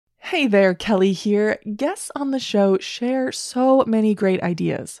Hey there, Kelly here. Guests on the show share so many great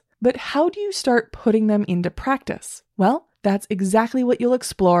ideas, but how do you start putting them into practice? Well, that's exactly what you'll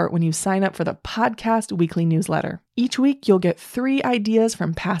explore when you sign up for the podcast weekly newsletter. Each week, you'll get 3 ideas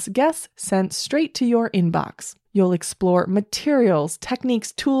from past guests sent straight to your inbox. You'll explore materials,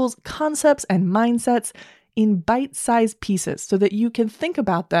 techniques, tools, concepts, and mindsets in bite-sized pieces so that you can think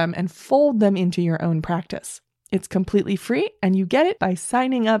about them and fold them into your own practice. It's completely free, and you get it by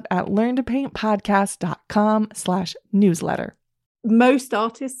signing up at learntopaintpodcast.com/newsletter. Most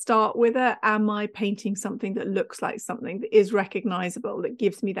artists start with am I painting something that looks like something that is recognizable, that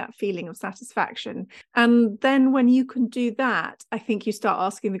gives me that feeling of satisfaction? And then when you can do that, I think you start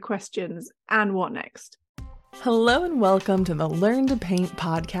asking the questions, and what next? Hello and welcome to the Learn to Paint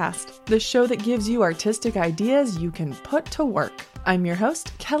podcast, the show that gives you artistic ideas you can put to work. I'm your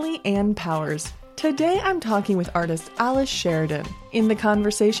host, Kelly Ann Powers. Today, I'm talking with artist Alice Sheridan. In the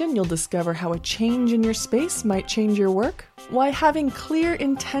conversation, you'll discover how a change in your space might change your work, why having clear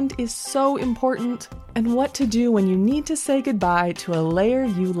intent is so important, and what to do when you need to say goodbye to a layer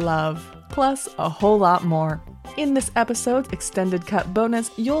you love, plus a whole lot more. In this episode's extended cut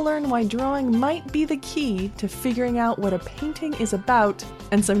bonus, you'll learn why drawing might be the key to figuring out what a painting is about,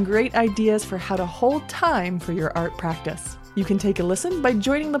 and some great ideas for how to hold time for your art practice. You can take a listen by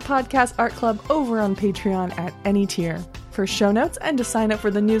joining the Podcast Art Club over on Patreon at any tier. For show notes and to sign up for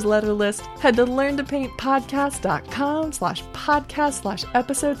the newsletter list, head to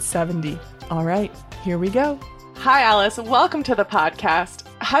learntopaintpodcast.com/podcast/episode 70. All right, here we go. Hi, Alice. Welcome to the podcast.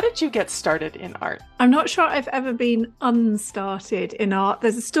 How did you get started in art? I'm not sure I've ever been unstarted in art.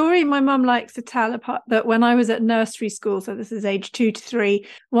 There's a story my mum likes to tell that when I was at nursery school, so this is age 2 to 3,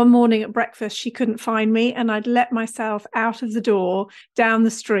 one morning at breakfast, she couldn't find me and I'd let myself out of the door down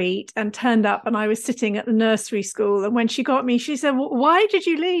the street and turned up and I was sitting at the nursery school. And when she got me, she said, "Why did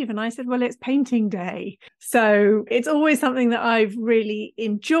you leave?" And I said, "Well, it's painting day." So it's always something that I've really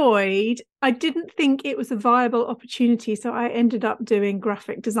enjoyed. I didn't think it was a viable opportunity, so I ended up doing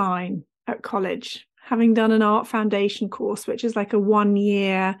graphic design at college, having done an art foundation course, which is like a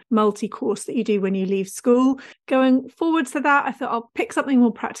 1-year multi-course that you do when you leave school. Going forwards to that, I thought I'll pick something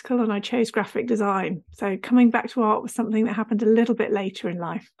more practical, and I chose graphic design. So coming back to art was something that happened a little bit later in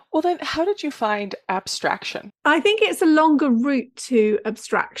life. Well, then how did you find abstraction? I think it's a longer route to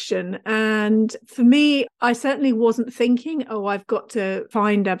abstraction. And for me, I certainly wasn't thinking, oh, I've got to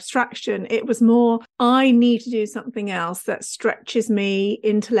find abstraction. It was more, I need to do something else that stretches me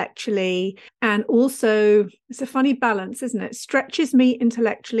intellectually. And also, it's a funny balance, isn't it? Stretches me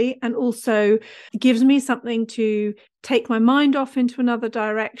intellectually and also gives me something to take my mind off into another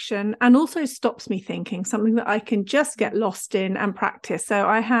direction, and also stops me thinking, something that I can just get lost in and practice. So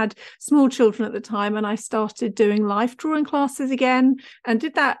I had small children at the time and I started doing life drawing classes again and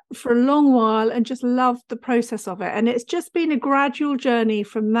did that for a long while and just loved the process of it. And it's just been a gradual journey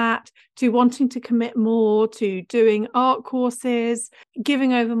from that to wanting to commit more to doing art courses,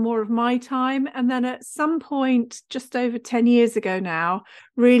 giving over more of my time. And then at some point, just over 10 years ago now,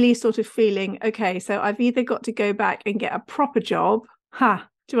 really sort of feeling, okay, so I've either got to go back and get a proper job.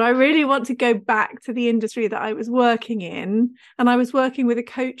 Do I really want to go back to the industry that I was working in? And I was working with a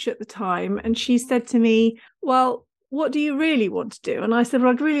coach at the time, and she said to me, "Well, what do you really want to do?" And I said,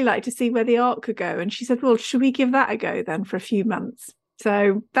 "Well, I'd really like to see where the art could go." And she said, "Well, should we give that a go then for a few months?"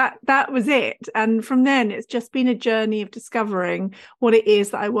 So that was it. And from then, it's just been a journey of discovering what it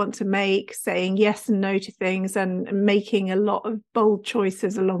is that I want to make, saying yes and no to things, and making a lot of bold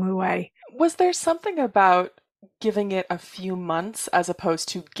choices along the way. Was there something about giving it a few months as opposed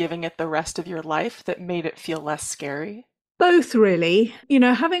to giving it the rest of your life that made it feel less scary? Both, really. You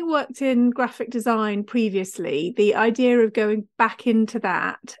know, having worked in graphic design previously, the idea of going back into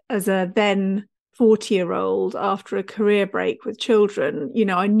that as a then 40-year-old after a career break with children, you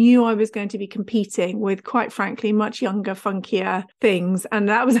know, I knew I was going to be competing with, quite frankly, much younger, funkier things, and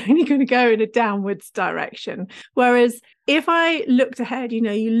that was only going to go in a downwards direction. Whereas if I looked ahead, you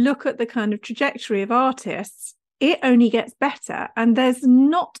know, you look at the kind of trajectory of artists, it only gets better. And there's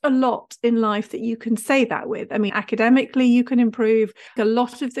not a lot in life that you can say that with. I mean, academically, you can improve a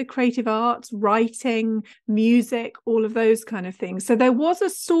lot of the creative arts, writing, music, all of those kind of things. So there was a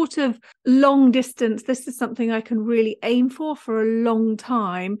sort of long distance. This is something I can really aim for a long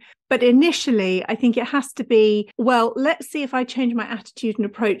time. But initially, I think it has to be, well, let's see if I change my attitude and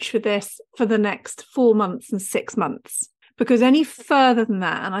approach for this for the next 4 months and 6 months. because any further than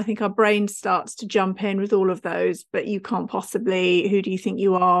that, and I think our brain starts to jump in with all of those, but you can't possibly, who do you think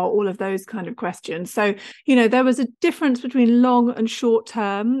you are, all of those kind of questions. So, there was a difference between long and short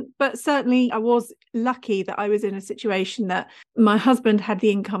term, but certainly I was lucky that I was in a situation that my husband had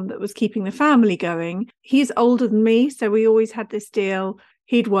the income that was keeping the family going. He's older than me, so we always had this deal.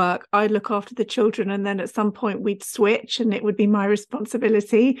 He'd work, I'd look after the children, and then at some point we'd switch and it would be my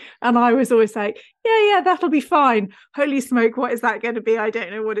responsibility. And I was always like, yeah, that'll be fine. Holy smoke, what is that going to be? I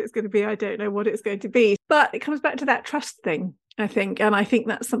don't know what it's going to be. I don't know what it's going to be. But it comes back to that trust thing, I think. And I think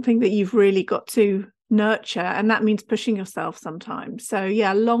that's something that you've really got to nurture. And that means pushing yourself sometimes. So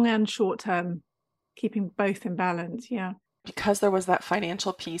yeah, long and short term, keeping both in balance. Yeah. Because there was that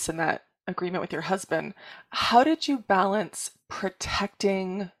financial piece and that agreement with your husband, how did you balance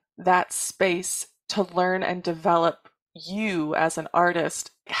protecting that space to learn and develop you as an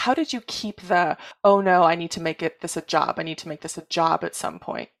artist? How did you keep oh no, I need to make this a job. I need to make this a job at some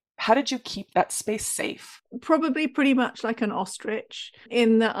point. How did you keep that space safe? Probably pretty much like an ostrich,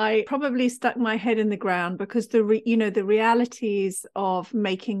 in that I probably stuck my head in the ground, because the realities of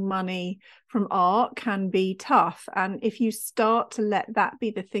making money from art can be tough. And if you start to let that be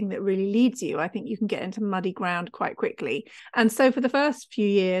the thing that really leads you, I think you can get into muddy ground quite quickly. And so for the first few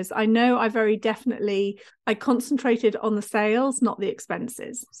years, I know I concentrated on the sales, not the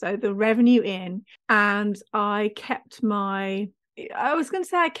expenses. So the revenue in, and I kept my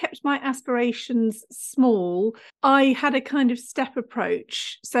aspirations small. I had a kind of step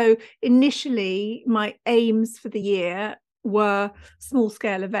approach. So initially, my aims for the year were small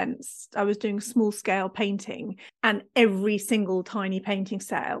scale events. I was doing small scale painting, and every single tiny painting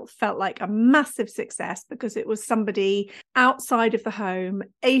sale felt like a massive success, because it was somebody outside of the home,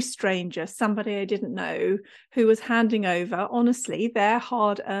 a stranger, somebody I didn't know, who was handing over, honestly, their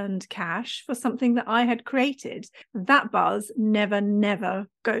hard-earned cash for something that I had created. That buzz never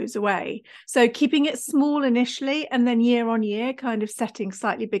goes away. So keeping it small initially, and then year on year kind of setting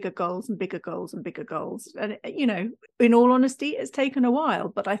slightly bigger goals and bigger goals and bigger goals. And in all honesty, it's taken a while,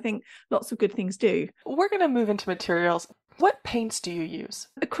 but I think lots of good things do. We're going to move into materials. What paints do you use?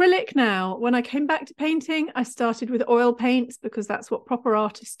 Acrylic now. When I came back to painting, I started with oil paints, because that's what proper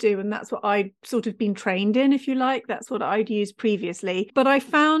artists do, and that's what I'd sort of been trained in, if you like. That's what I'd used previously. But I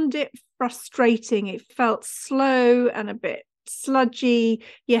found it frustrating. It felt slow and a bit sludgy.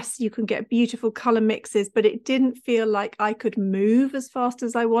 Yes, you can get beautiful color mixes, but it didn't feel like I could move as fast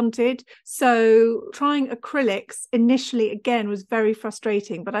as I wanted. So trying acrylics initially, again, was very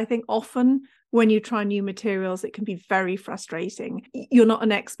frustrating. But I think often when you try new materials, it can be very frustrating. You're not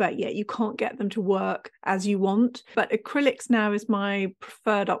an expert yet. You can't get them to work as you want. But acrylics now is my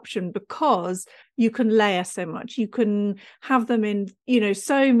preferred option, because you can layer so much. You can have them in,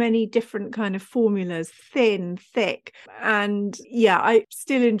 so many different kind of formulas, thin, thick. And yeah, I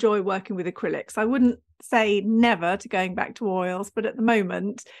still enjoy working with acrylics. I wouldn't say never to going back to oils, but at the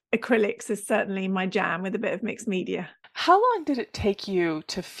moment, acrylics is certainly my jam, with a bit of mixed media. How long did it take you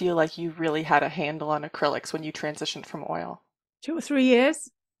to feel like you really had a handle on acrylics when you transitioned from oil? 2 or 3 years,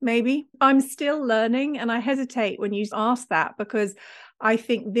 maybe. I'm still learning, and I hesitate when you ask that, because I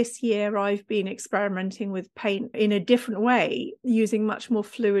think this year I've been experimenting with paint in a different way, using much more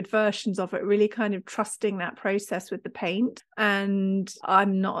fluid versions of it, really kind of trusting that process with the paint. And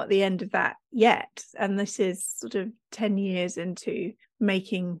I'm not at the end of that yet. And this is sort of 10 years into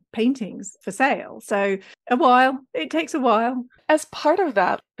making paintings for sale. So it takes a while. As part of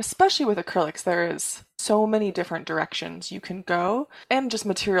that, especially with acrylics, there is so many different directions you can go, and just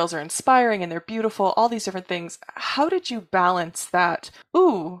materials are inspiring and they're beautiful, all these different things. How did you balance that?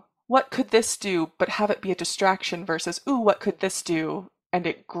 Ooh, what could this do? But have it be a distraction versus, ooh, what could this do? And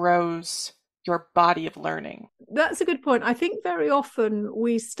it grows your body of learning. That's a good point. I think very often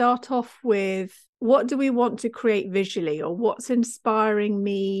we start off with, what do we want to create visually, or what's inspiring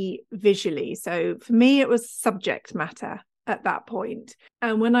me visually? So for me, it was subject matter at that point.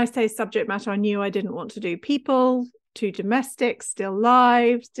 And when I say subject matter, I knew I didn't want to do people, too domestic, still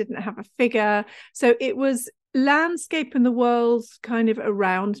lives, didn't have a figure. So it was landscape and the world kind of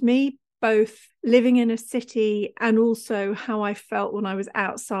around me, both living in a city and also how I felt when I was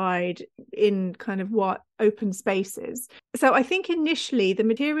outside in kind of what open spaces. So I think initially the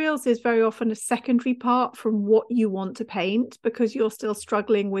materials is very often a secondary part from what you want to paint, because you're still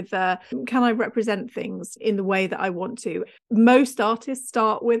struggling with can I represent things in the way that I want to? Most artists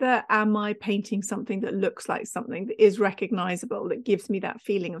start with am I painting something that looks like something that is recognizable, that gives me that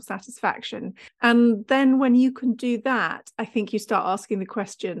feeling of satisfaction? And then when you can do that, I think you start asking the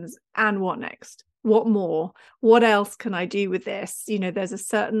questions, and what next? What more? What else can I do with this? There's a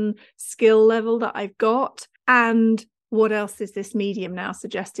certain skill level that I've got, and what else is this medium now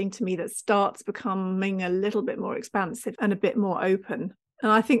suggesting to me that starts becoming a little bit more expansive and a bit more open?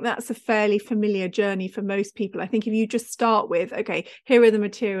 And I think that's a fairly familiar journey for most people. I think if you just start with, okay, here are the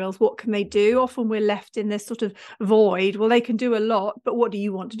materials, what can they do? Often we're left in this sort of void. Well, they can do a lot, but what do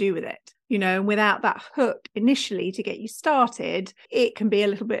you want to do with it? You know, and without that hook initially to get you started, it can be a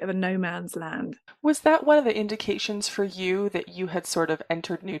little bit of a no man's land. Was that one of the indications for you that you had sort of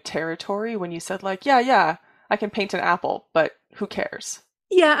entered new territory when you said like, yeah, I can paint an apple, but who cares?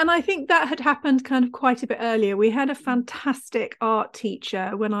 Yeah, and I think that had happened kind of quite a bit earlier. We had a fantastic art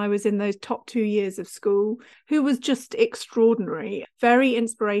teacher when I was in those top 2 years of school who was just extraordinary, very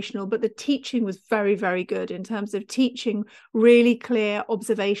inspirational, but the teaching was very, very good in terms of teaching really clear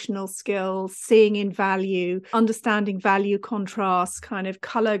observational skills, seeing in value, understanding value contrasts, kind of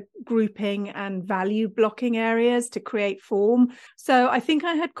color grouping and value blocking areas to create form. So I think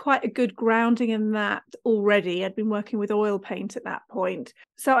I had quite a good grounding in that already. I'd been working with oil paint at that point.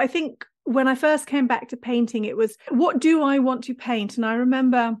 So I think when I first came back to painting, it was, what do I want to paint? And I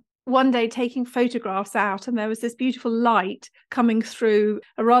remember one day taking photographs out, and there was this beautiful light coming through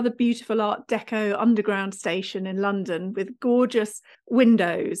a rather beautiful Art Deco underground station in London with gorgeous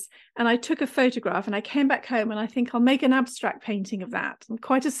windows. And I took a photograph and I came back home and I think I'll make an abstract painting of that, and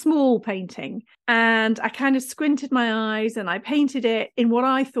quite a small painting. And I kind of squinted my eyes and I painted it in what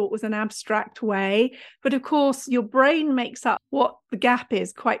I thought was an abstract way. But of course, your brain makes up what the gap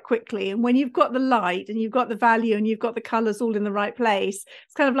is quite quickly. And when you've got the light and you've got the value and you've got the colors all in the right place,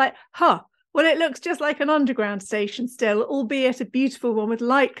 it's kind of like, well, it looks just like an underground station still, albeit a beautiful one with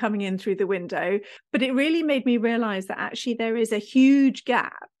light coming in through the window. But it really made me realize that actually there is a huge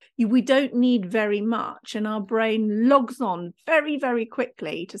gap. We don't need very much, and our brain logs on very, very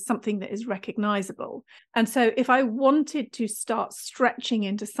quickly to something that is recognizable. And so if I wanted to start stretching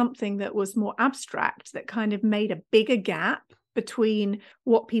into something that was more abstract, that kind of made a bigger gap between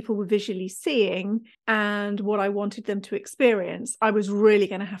what people were visually seeing and what I wanted them to experience, I was really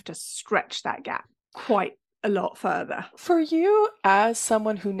going to have to stretch that gap quite a lot further. For you, as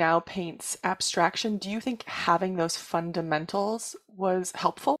someone who now paints abstraction, do you think having those fundamentals was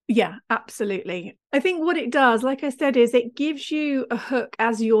helpful? Yeah, absolutely. I think what it does, like I said, is it gives you a hook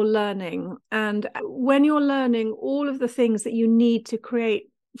as you're learning. And when you're learning all of the things that you need to create,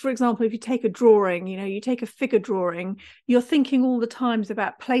 for example, if you take a drawing, you take a figure drawing, you're thinking all the times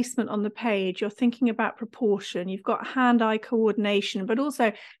about placement on the page, you're thinking about proportion, you've got hand-eye coordination, but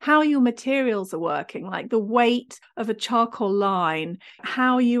also how your materials are working, like the weight of a charcoal line,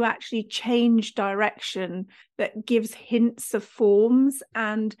 how you actually change direction that gives hints of forms.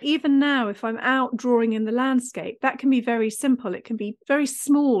 And even now, if I'm out drawing in the landscape, that can be very simple. It can be very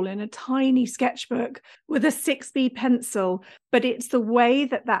small in a tiny sketchbook with a 6B pencil, but it's the way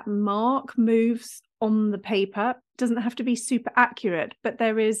that that mark moves on the paper. It doesn't have to be super accurate, but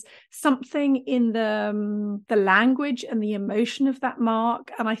there is something in the language and the emotion of that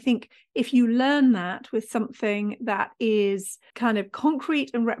mark. And I think if you learn that with something that is kind of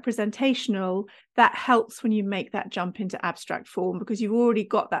concrete and representational, that helps when you make that jump into abstract form, because you've already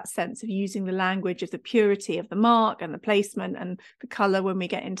got that sense of using the language of the purity of the mark and the placement and the color when we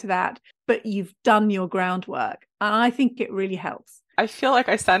get into that, but you've done your groundwork. And I think it really helps. I feel like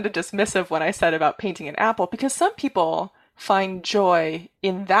I sounded dismissive when I said about painting an apple, because some people find joy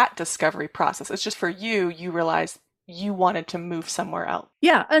in that discovery process. It's just for you, you realize you wanted to move somewhere else.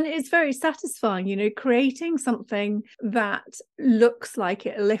 Yeah, and it's very satisfying, creating something that looks like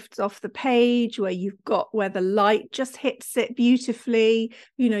it lifts off the page, where the light just hits it beautifully.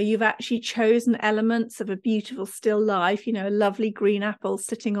 You've actually chosen elements of a beautiful still life, a lovely green apple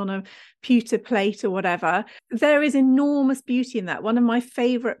sitting on a pewter plate or whatever. There is enormous beauty in that. One of my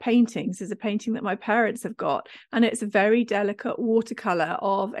favorite paintings is a painting that my parents have got, and it's a very delicate watercolor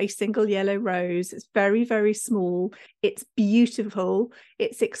of a single yellow rose. It's very, very small. It's beautiful.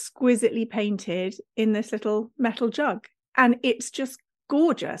 It's exquisitely painted in this little metal jug, and it's just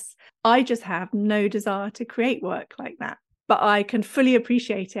gorgeous. I just have no desire to create work like that, but I can fully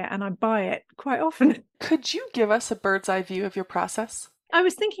appreciate it and I buy it quite often. Could you give us a bird's eye view of your process? I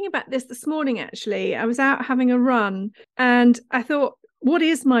was thinking about this morning, actually. I was out having a run and I thought, what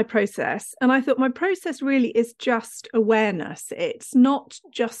is my process? And I thought my process really is just awareness. It's not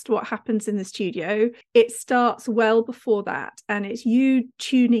just what happens in the studio. It starts well before that. And it's you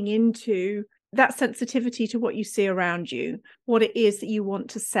tuning into that sensitivity to what you see around you. what it is that you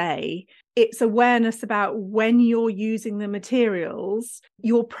want to say. It's awareness about when you're using the materials,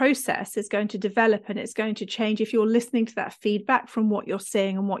 your process is going to develop and it's going to change if you're listening to that feedback from what you're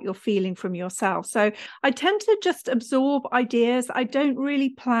seeing and what you're feeling from yourself. So I tend to just absorb ideas. I don't really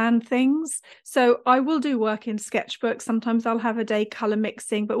plan things. So I will do work in sketchbook. Sometimes I'll have a day color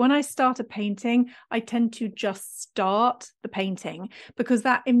mixing, but when I start a painting, I tend to just start the painting because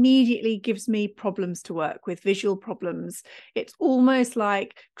that immediately gives me problems to work with, visual problems. It's almost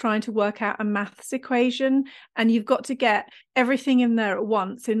like trying to work out a maths equation, and you've got to get everything in there at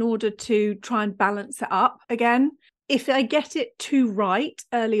once in order to try and balance it up again. If I get it too right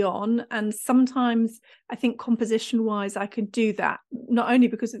early on, and sometimes I think composition wise I can do that, not only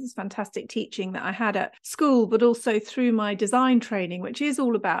because of this fantastic teaching that I had at school, but also through my design training, which is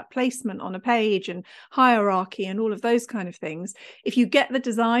all about placement on a page and hierarchy and all of those kind of things. If you get the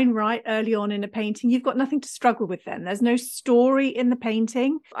design right early on in a painting, you've got nothing to struggle with then. There's no story in the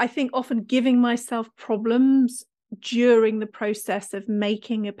painting. I think often giving myself problems during the process of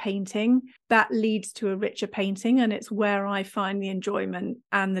making a painting, that leads to a richer painting, and it's where I find the enjoyment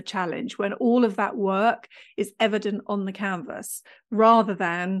and the challenge, when all of that work is evident on the canvas rather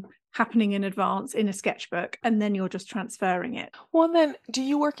than happening in advance in a sketchbook and then you're just transferring it. Well, and then do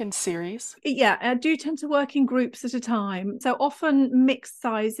you work in series? Yeah, I do tend to work in groups at a time. So often mixed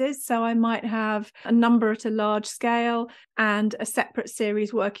sizes. So I might have a number at a large scale and a separate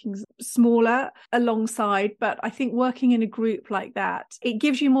series working smaller alongside. But I think working in a group like that, it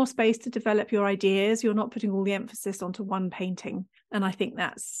gives you more space to develop your ideas. You're not putting all the emphasis onto one painting. And I think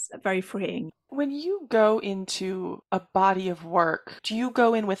that's very freeing. When you go into a body of work, do you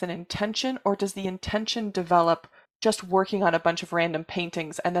go in with an intention, or does the intention develop just working on a bunch of random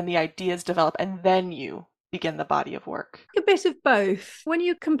paintings and then the ideas develop and then you begin the body of work? A bit of both. When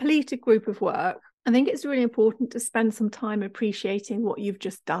you complete a group of work, I think it's really important to spend some time appreciating what you've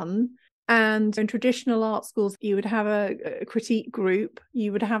just done. And in traditional art schools, you would have a critique group.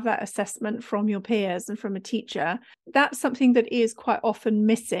 You would have that assessment from your peers and from a teacher. That's something that is quite often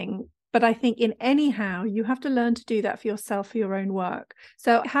missing. But I think in anyhow, you have to learn to do that for yourself, for your own work.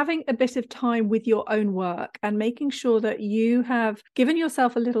 So having a bit of time with your own work and making sure that you have given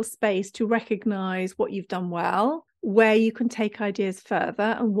yourself a little space to recognize what you've done well, where you can take ideas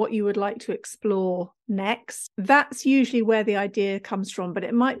further and what you would like to explore next. That's usually where the idea comes from, but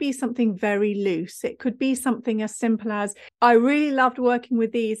it might be something very loose. It could be something as simple as, I really loved working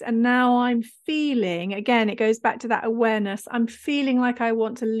with these, and now I'm feeling, again, it goes back to that awareness, I'm feeling like I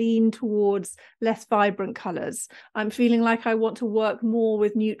want to lean towards less vibrant colors. I'm feeling like I want to work more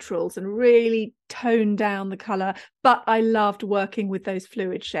with neutrals and really tone down the color, but I loved working with those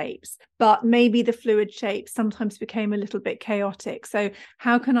fluid shapes. But maybe the fluid shapes sometimes became a little bit chaotic. So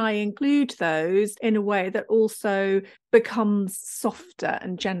how can I include those in a way that also becomes softer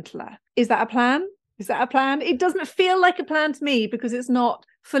and gentler? Is that a plan? Is that a plan? It doesn't feel like a plan to me because it's not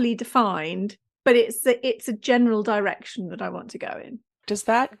fully defined, but it's a general direction that I want to go in. Does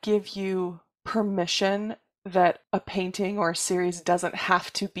that give you permission that a painting or a series doesn't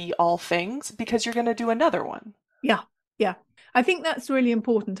have to be all things because you're going to do another one? Yeah. I think that's really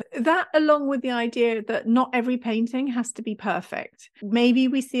important. That, along with the idea that not every painting has to be perfect. Maybe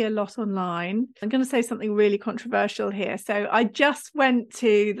we see a lot online. I'm going to say something really controversial here. So I just went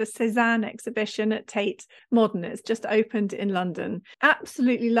to the Cézanne exhibition at Tate Modern. It's just opened in London.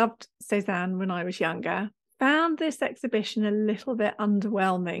 Absolutely loved Cézanne when I was younger. Found this exhibition a little bit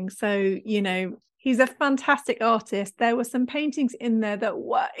underwhelming. So, he's a fantastic artist. There were some paintings in there that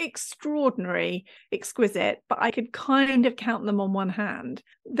were extraordinary, exquisite, but I could kind of count them on one hand.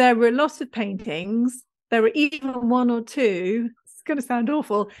 There were lots of paintings. There were even one or two. It's going to sound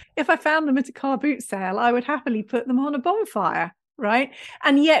awful. If I found them at a car boot sale, I would happily put them on a bonfire, right?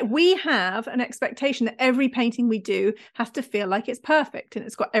 And yet we have an expectation that every painting we do has to feel like it's perfect and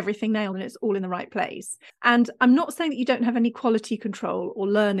it's got everything nailed and it's all in the right place. And I'm not saying that you don't have any quality control or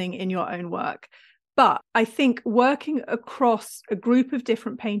learning in your own work. But I think working across a group of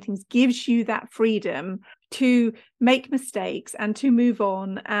different paintings gives you that freedom to make mistakes and to move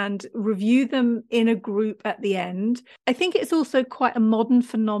on and review them in a group at the end. I think it's also quite a modern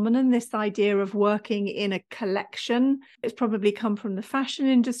phenomenon, this idea of working in a collection. It's probably come from the fashion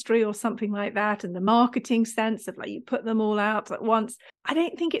industry or something like that, and the marketing sense of like you put them all out at once. I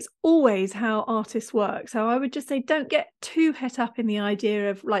don't think it's always how artists work. So I would just say, don't get too het up in the idea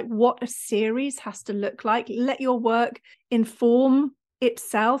of like what a series has to look like. Let your work inform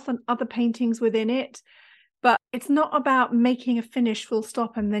itself and other paintings within it. But it's not about making a finish full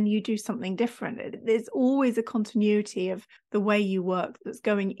stop and then you do something different. There's always a continuity of the way you work that's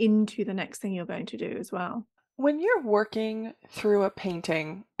going into the next thing you're going to do as well. When you're working through a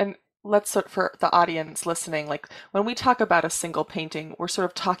painting, and let's sort for the audience listening, like when we talk about a single painting, we're sort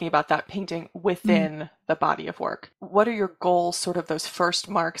of talking about that painting within the body of work. What are your goals, sort of those first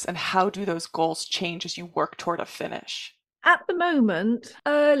marks, and how do those goals change as you work toward a finish? At the moment,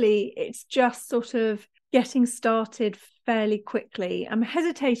 early, it's just sort of getting started fairly quickly. I'm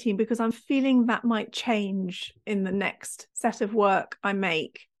hesitating because I'm feeling that might change in the next set of work I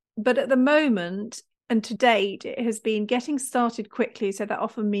make. But at the moment, and to date, it has been getting started quickly. So that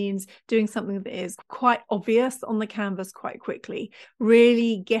often means doing something that is quite obvious on the canvas quite quickly,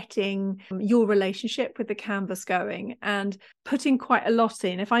 really getting your relationship with the canvas going and putting quite a lot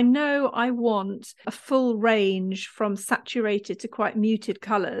in. If I know I want a full range from saturated to quite muted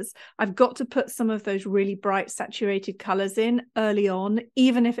colors, I've got to put some of those really bright saturated colors in early on,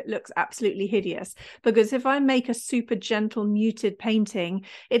 even if it looks absolutely hideous. Because if I make a super gentle, muted painting,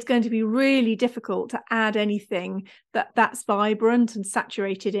 it's going to be really difficult to add anything that's vibrant and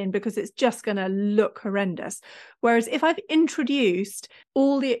saturated in, because it's just going to look horrendous. Whereas if I've introduced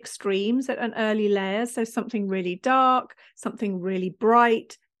all the extremes at an early layer, so something really dark, something really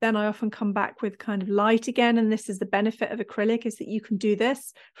bright, then I often come back with kind of light again. And this is the benefit of acrylic, is that you can do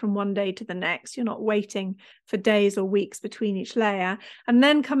this from one day to the next. You're not waiting for days or weeks between each layer, and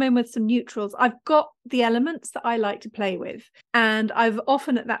then come in with some neutrals. I've got the elements that I like to play with, and I've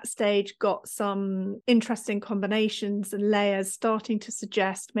often at that stage got some interesting combinations and layers starting to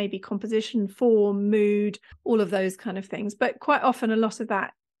suggest maybe composition, form, mood, all of those kind of things. But quite often a lot of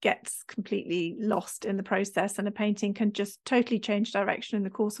that gets completely lost in the process, and a painting can just totally change direction in the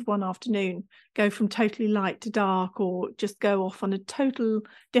course of one afternoon, go from totally light to dark, or just go off on a total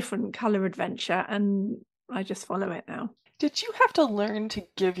different color adventure, and I just follow it now. Did you have to learn to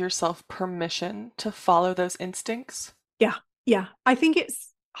give yourself permission to follow those instincts? Yeah, I think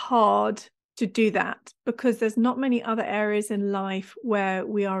it's hard to do that because there's not many other areas in life where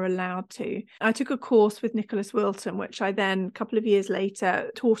we are allowed to. I took a course with Nicholas Wilton, which I then a couple of years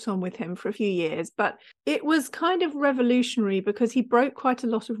later taught on with him for a few years, but it was kind of revolutionary because he broke quite a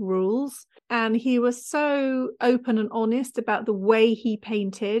lot of rules, and he was so open and honest about the way he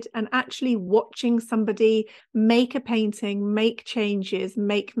painted, and actually watching somebody make a painting, make changes,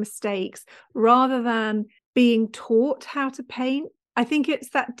 make mistakes, rather than being taught how to paint. I think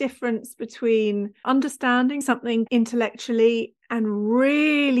it's that difference between understanding something intellectually and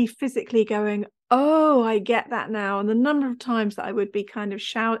really physically going, oh, I get that now. And the number of times that I would be kind of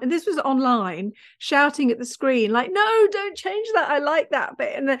shouting, and this was online, shouting at the screen, like, no, don't change that. I like that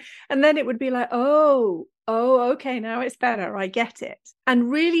bit. And then it would be like, oh, okay, now it's better. I get it. And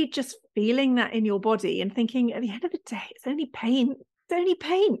really just feeling that in your body and thinking, at the end of the day, it's only paint. It's only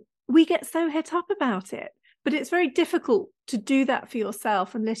paint. We get so het up about it. But it's very difficult to do that for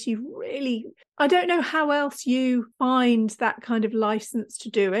yourself unless you really, I don't know how else you find that kind of license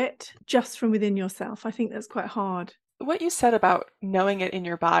to do it just from within yourself. I think that's quite hard. What you said about knowing it in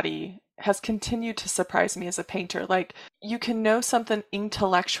your body has continued to surprise me as a painter. Like, you can know something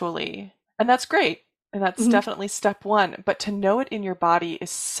intellectually, and that's great. And that's definitely step one. But to know it in your body is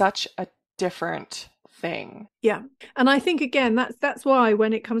such a different thing. Yeah. And I think, again, that's why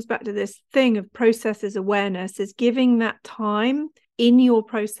when it comes back to this thing of processes awareness, is giving that time in your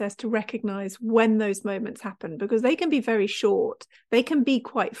process to recognize when those moments happen, because they can be very short. They can be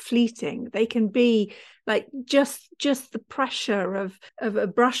quite fleeting. They can be like just the pressure of a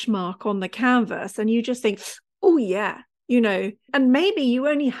brush mark on the canvas, and you just think, oh yeah, and maybe you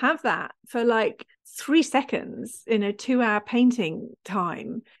only have that for like 3 seconds in a 2-hour painting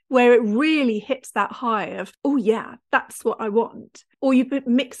time, where it really hits that high of, oh yeah, that's what I want. Or you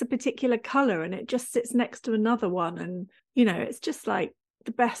mix a particular color and it just sits next to another one, and it's just like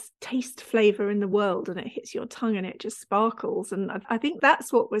the best taste flavor in the world, and it hits your tongue and it just sparkles. And I think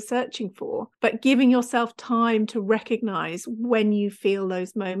that's what we're searching for, but giving yourself time to recognize when you feel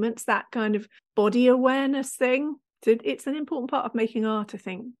those moments, that kind of body awareness thing. So it's an important part of making art, I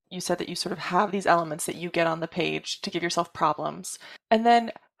think. You said that you sort of have these elements that you get on the page to give yourself problems. And then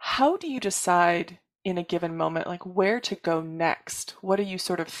how do you decide in a given moment, like, where to go next? What are you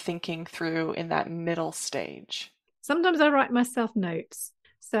sort of thinking through in that middle stage? Sometimes I write myself notes.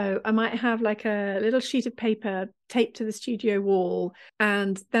 So I might have like a little sheet of paper taped to the studio wall,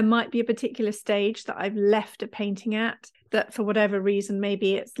 and there might be a particular stage that I've left a painting at, that for whatever reason,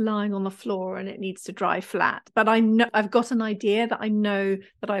 maybe it's lying on the floor and it needs to dry flat. But I know I've got an idea that I know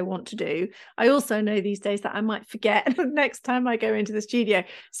that I want to do. I also know these days that I might forget next time I go into the studio.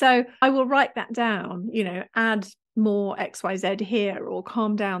 So I will write that down, add more XYZ here, or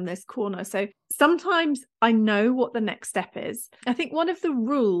calm down this corner. So sometimes I know what the next step is. I think one of the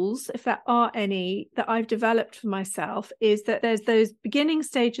rules, if there are any, that I've developed for myself is that there's those beginning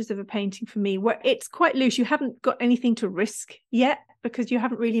stages of a painting for me where it's quite loose. You haven't got anything to risk yet because you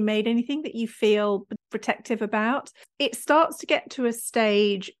haven't really made anything that you feel protective about. It starts to get to a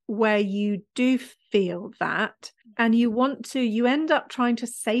stage where you do feel that, and you end up trying to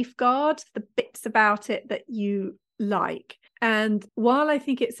safeguard the bits about it that you like. And while I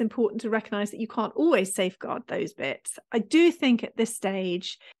think it's important to recognize that you can't always safeguard those bits, I do think at this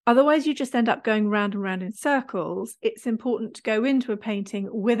stage, otherwise you just end up going round and round in circles. It's important to go into a painting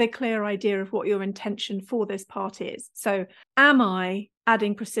with a clear idea of what your intention for this part is. So am I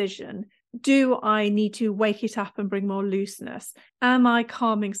adding precision? Do I need to wake it up and bring more looseness? Am I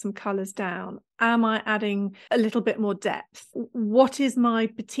calming some colors down? Am I adding a little bit more depth? What is my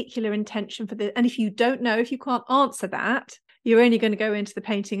particular intention for this? And if you don't know, if you can't answer that, you're only going to go into the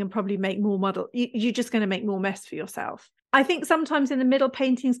painting and probably make more muddle. You're just going to make more mess for yourself. I think sometimes in the middle,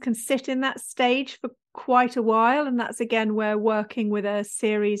 paintings can sit in that stage for quite a while. And that's, again, where working with a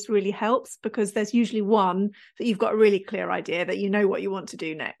series really helps, because there's usually one that you've got a really clear idea that you know what you want to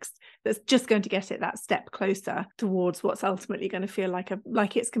do next. That's just going to get it that step closer towards what's ultimately going to feel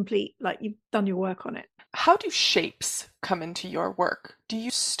like it's complete, like you've done your work on it. How do shapes come into your work? Do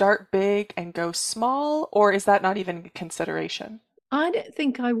you start big and go small, or is that not even a consideration? I don't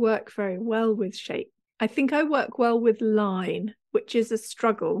think I work very well with shape. I think I work well with line, which is a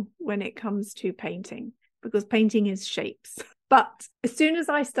struggle when it comes to painting, because painting is shapes. But as soon as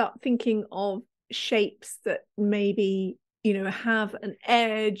I start thinking of shapes that maybe, have an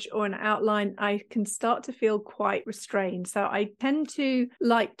edge or an outline, I can start to feel quite restrained. So I tend to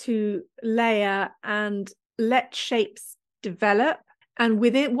like to layer and let shapes develop. And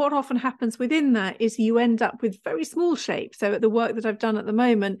within what often happens within that is you end up with very small shapes. So at the work that I've done at the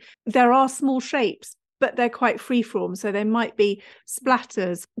moment, there are small shapes, but they're quite freeform. So they might be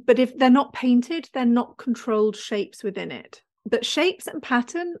splatters, but if they're not painted, they're not controlled shapes within it. But shapes and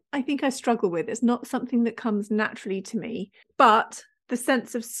pattern, I think I struggle with. It's not something that comes naturally to me. But the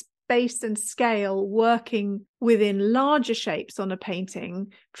sense of space and scale, working within larger shapes on a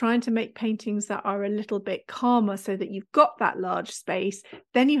painting, trying to make paintings that are a little bit calmer so that you've got that large space,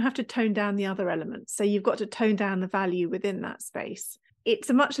 then you have to tone down the other elements. So you've got to tone down the value within that space.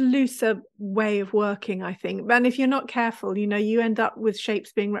 It's a much looser way of working, I think. And if you're not careful, you end up with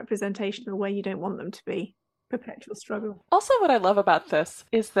shapes being representational where you don't want them to be. Perpetual struggle. Also, what I love about this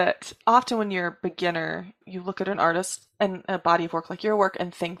is that often when you're a beginner, you look at an artist and a body of work like your work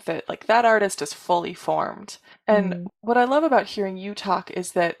and think that that artist is fully formed. And what I love about hearing you talk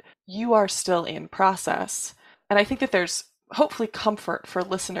is that you are still in process. And I think that there's hopefully comfort for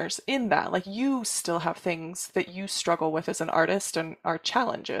listeners in that. You still have things that you struggle with as an artist and are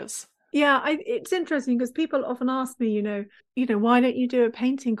challenges. Yeah, it's interesting because people often ask me, why don't you do a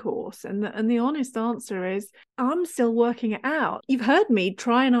painting course? And the honest answer is, I'm still working it out. You've heard me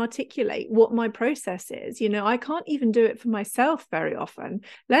try and articulate what my process is. I can't even do it for myself very often,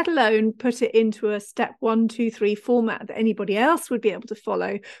 let alone put it into a step 1, 2, 3 format that anybody else would be able to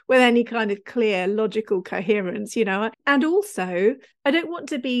follow with any kind of clear, logical coherence, And also, I don't want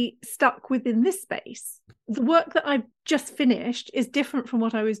to be stuck within this space. The work that I've just finished is different from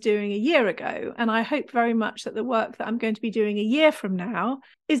what I was doing a year ago. And I hope very much that the work that I'm going to be doing a year from now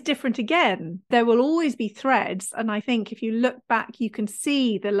is different again. There will always be threads. And I think if you look back, you can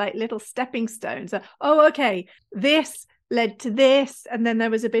see the little stepping stones. Okay, this led to this. And then there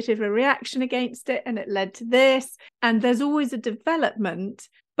was a bit of a reaction against it and it led to this. And there's always a development.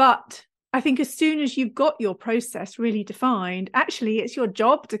 But I think as soon as you've got your process really defined, actually, it's your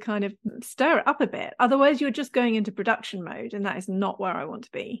job to kind of stir it up a bit. Otherwise, you're just going into production mode, and that is not where I want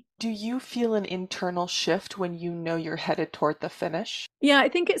to be. Do you feel an internal shift when you know you're headed toward the finish? Yeah, I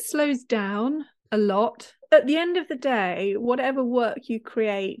think it slows down a lot. At the end of the day, whatever work you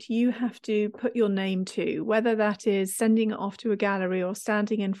create, you have to put your name to, whether that is sending it off to a gallery or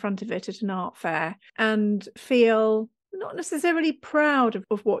standing in front of it at an art fair, and feel not necessarily proud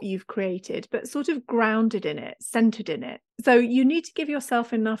of what you've created, but sort of grounded in it, centered in it. So you need to give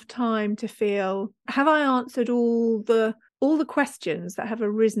yourself enough time to feel, have I answered all the questions that have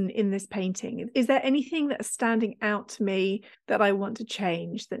arisen in this painting? Is there anything that's standing out to me that I want to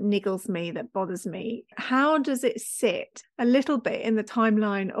change, that niggles me, that bothers me? How does it sit a little bit in the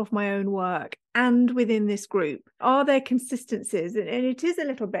timeline of my own work and within this group? Are there consistencies? And it is a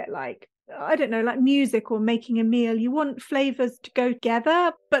little bit like, I don't know, like music or making a meal. You want flavors to go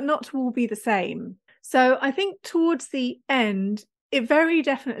together, but not to all be the same. So I think towards the end, it very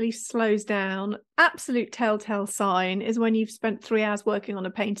definitely slows down. Absolute telltale sign is when you've spent 3 hours working on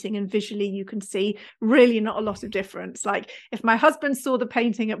a painting and visually you can see really not a lot of difference. Like if my husband saw the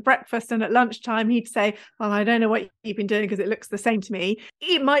painting at breakfast and at lunchtime, he'd say, well, I don't know what you've been doing because it looks the same to me.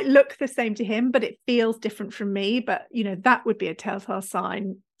 It might look the same to him, but it feels different from me. But, that would be a telltale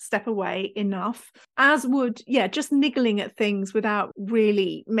sign. Step away enough, as would just niggling at things without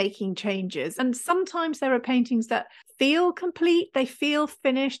really making changes. And sometimes there are paintings that feel complete, they feel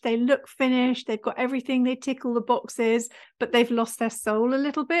finished, they look finished, they've got everything, they tick all the boxes, but they've lost their soul a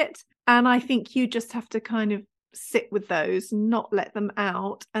little bit. And I think you just have to kind of sit with those, not let them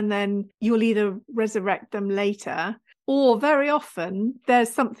out, and then you'll either resurrect them later, or very often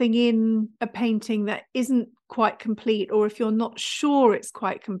there's something in a painting that isn't quite complete, or if you're not sure it's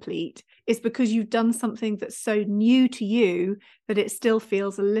quite complete, it's because you've done something that's so new to you that it still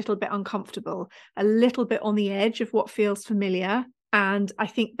feels a little bit uncomfortable, a little bit on the edge of what feels familiar. And I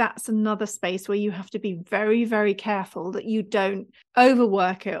think that's another space where you have to be very, very careful that you don't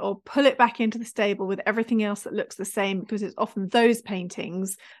overwork it or pull it back into the stable with everything else that looks the same, because it's often those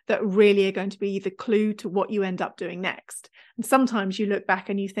paintings that really are going to be the clue to what you end up doing next. And sometimes you look back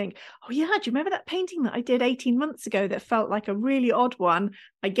and you think, oh yeah, do you remember that painting that I did 18 months ago that felt like a really odd one?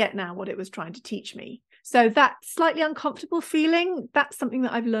 I get now what it was trying to teach me. So that slightly uncomfortable feeling, that's something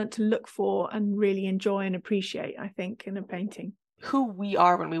that I've learned to look for and really enjoy and appreciate, I think, in a painting. Who we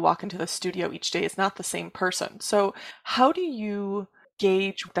are when we walk into the studio each day is not the same person. So how do you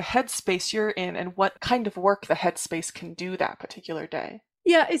gauge the headspace you're in and what kind of work the headspace can do that particular day?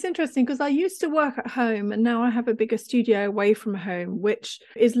 Yeah, it's interesting because I used to work at home and now I have a bigger studio away from home, which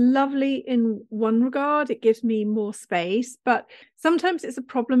is lovely in one regard. It gives me more space, but sometimes it's a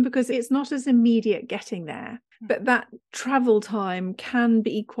problem because it's not as immediate getting there. But that travel time can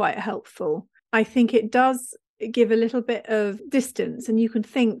be quite helpful. I think it does give a little bit of distance and you can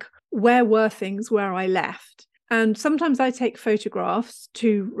think, where were things where I left? And sometimes I take photographs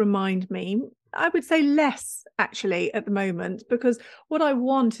to remind me. I would say less actually at the moment, because what I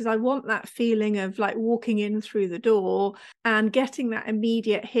want is I want that feeling of like walking in through the door and getting that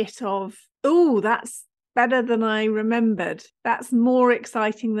immediate hit of, oh, that's better than I remembered. That's more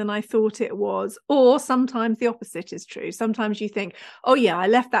exciting than I thought it was. Or sometimes the opposite is true. Sometimes you think, oh yeah, I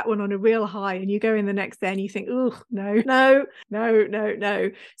left that one on a real high, and you go in the next day and you think, oh, no.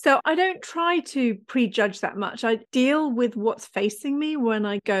 So I don't try to prejudge that much. I deal with what's facing me when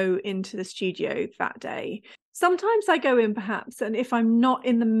I go into the studio that day. Sometimes I go in perhaps, and if I'm not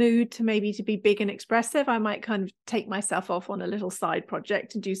in the mood to be big and expressive, I might kind of take myself off on a little side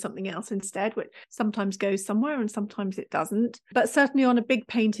project and do something else instead, which sometimes goes somewhere and sometimes it doesn't. But certainly on a big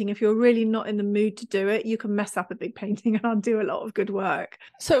painting, if you're really not in the mood to do it, you can mess up a big painting and I'll do a lot of good work.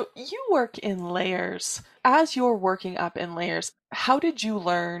 So you work in layers. As you're working up in layers, how did you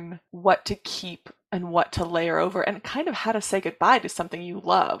learn what to keep and what to layer over, and kind of how to say goodbye to something you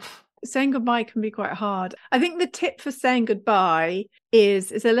love? Saying goodbye can be quite hard. I think the tip for saying goodbye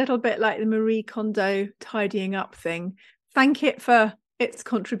is a little bit like the Marie Kondo tidying up thing. Thank it for its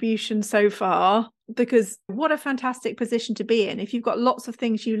contribution so far, because what a fantastic position to be in. If you've got lots of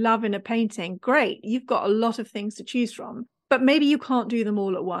things you love in a painting, great, you've got a lot of things to choose from. But maybe you can't do them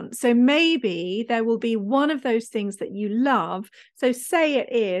all at once. So maybe there will be one of those things that you love. So say it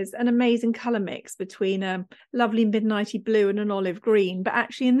is an amazing color mix between a lovely midnighty blue and an olive green. But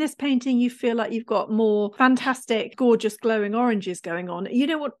actually in this painting, you feel like you've got more fantastic, gorgeous, glowing oranges going on. You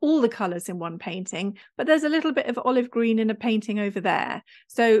don't want all the colors in one painting, but there's a little bit of olive green in a painting over there.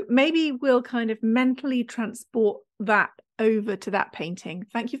 So maybe we'll kind of mentally transport that over to that painting.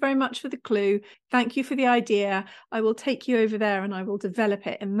 Thank you very much for the clue. Thank you for the idea. I will take you over there and I will develop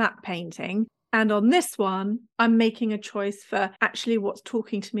it in that painting. And on this one, I'm making a choice for actually what's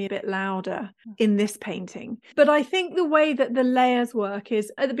talking to me a bit louder in this painting. But I think the way that the layers work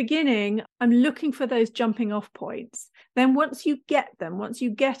is at the beginning, I'm looking for those jumping off points. Then once you get them, once you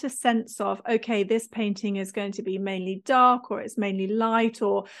get a sense of, okay, this painting is going to be mainly dark or it's mainly light,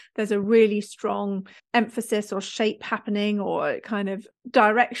 or there's a really strong emphasis or shape happening or kind of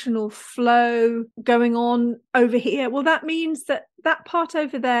directional flow going on over here. Well, that means that that part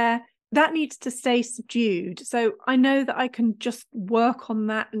over there, that needs to stay subdued. So I know that I can just work on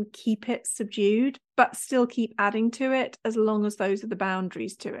that and keep it subdued, but still keep adding to it as long as those are the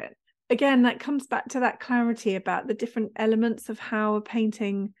boundaries to it. Again, that comes back to that clarity about the different elements of how a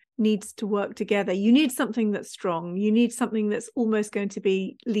painting needs to work together. You need something that's strong. You need something that's almost going to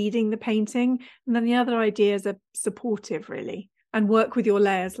be leading the painting. And then the other ideas are supportive, really. and work with your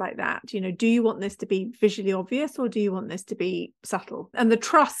layers like that. You know, do you want this to be visually obvious or do you want this to be subtle? And the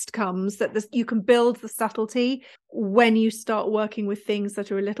trust comes that you can build the subtlety when you start working with things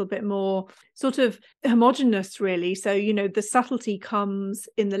that are a little bit more sort of homogeneous, really. So, you know, the subtlety comes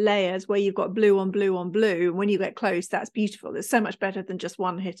in the layers where you've got blue on blue on blue. And when you get close, that's beautiful. It's so much better than just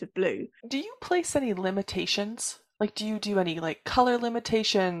one hit of blue. Do you place any limitations? Like, do you do any like color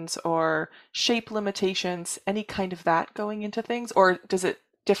limitations or shape limitations, any kind of that going into things? Or does it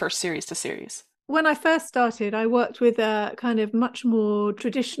differ series to series? When I first started, I worked with a kind of much more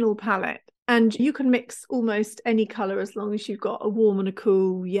traditional palette. And you can mix almost any colour as long as you've got a warm and a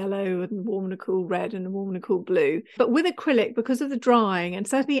cool yellow and a warm and a cool red and a warm and a cool blue. But with acrylic, because of the drying, and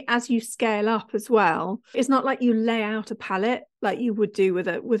certainly as you scale up as well, it's not like you lay out a palette like you would do with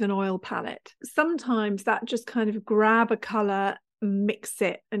an oil palette. Sometimes that just kind of grab a colour, mix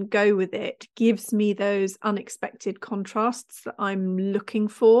it and go with it gives me those unexpected contrasts that I'm looking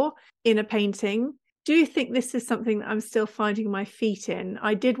for in a painting. Do you think this is something that I'm still finding my feet in?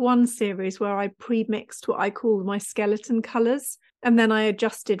 I did one series where I pre-mixed what I call my skeleton colours, and then I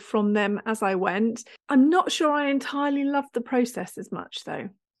adjusted from them as I went. I'm not sure I entirely loved the process as much, though.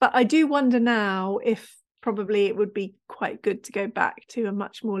 But I do wonder now if probably it would be quite good to go back to a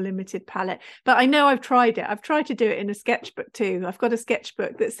much more limited palette. But I know I've tried it. I've tried to do it in a sketchbook too. I've got a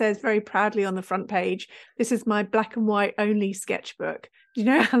sketchbook that says very proudly on the front page, "This is my black and white only sketchbook." Do you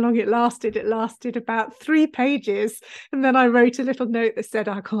know how long it lasted? It lasted about 3 pages. And then I wrote a little note that said,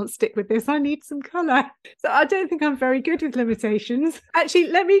 "I can't stick with this. I need some colour." So I don't think I'm very good with limitations. Actually,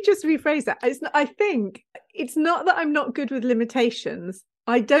 let me just rephrase that. I think it's not that I'm not good with limitations.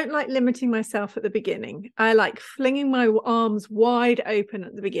 I don't like limiting myself at the beginning. I like flinging my arms wide open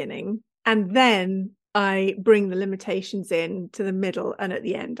at the beginning, and then I bring the limitations in to the middle and at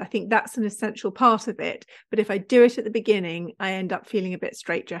the end. I think that's an essential part of it. But if I do it at the beginning, I end up feeling a bit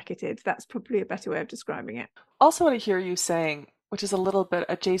straitjacketed. That's probably a better way of describing it. Also, what I hear you saying, which is a little bit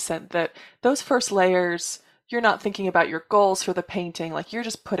adjacent, that those first layers, you're not thinking about your goals for the painting. Like, you're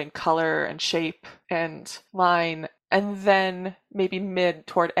just putting color and shape and line. And then maybe mid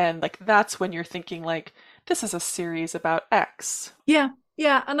toward end, like that's when you're thinking like, this is a series about X. Yeah.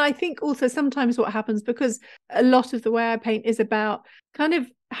 Yeah. And I think also sometimes what happens, because a lot of the way I paint is about kind of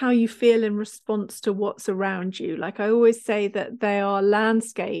how you feel in response to what's around you. Like I always say that they are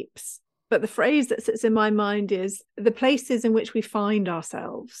landscapes, but the phrase that sits in my mind is the places in which we find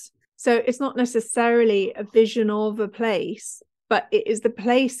ourselves. So it's not necessarily a vision of a place, but it is the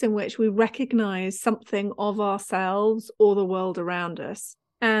place in which we recognize something of ourselves or the world around us.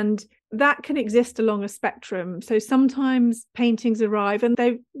 And that can exist along a spectrum. So sometimes paintings arrive and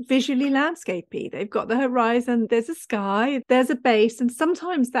they're visually landscapey. They've got the horizon, there's a sky, there's a base. And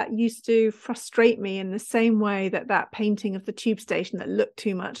sometimes that used to frustrate me in the same way that painting of the tube station that looked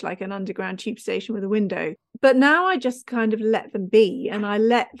too much like an underground tube station with a window. But now I just kind of let them be, and I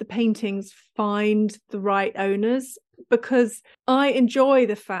let the paintings find the right owners, because I enjoy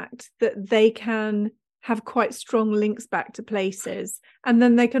the fact that they can have quite strong links back to places, and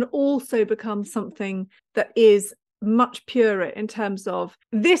then they can also become something that is much purer in terms of,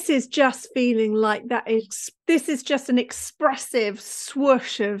 this is just feeling like this is just an expressive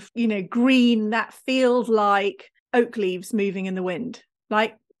swoosh of, you know, green that feels like oak leaves moving in the wind.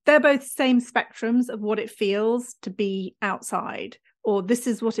 Like they're both same spectrums of what it feels to be outside. Or this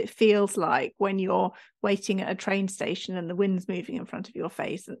is what it feels like when you're waiting at a train station and the wind's moving in front of your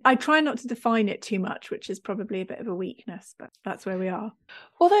face. And I try not to define it too much, which is probably a bit of a weakness, but that's where we are.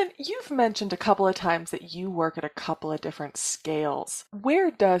 Well, then you've mentioned a couple of times that you work at a couple of different scales.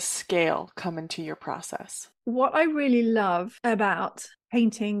 Where does scale come into your process? What I really love about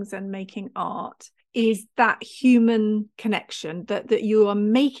paintings and making art is that human connection, that you are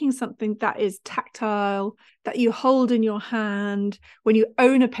making something that is tactile, that you hold in your hand. When you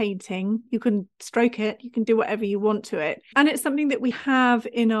own a painting, you can stroke it, you can do whatever you want to it. And it's something that we have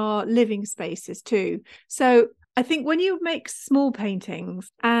in our living spaces too. So I think when you make small paintings,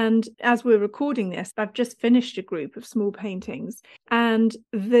 and as we're recording this, I've just finished a group of small paintings, and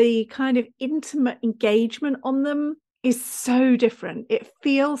the kind of intimate engagement on them is so different. It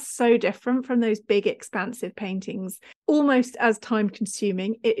feels so different from those big, expansive paintings, almost as time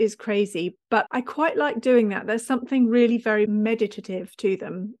consuming. It is crazy, but I quite like doing that. There's something really very meditative to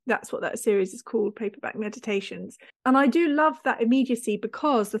them. That's what that series is called, Paperback Meditations. And I do love that immediacy,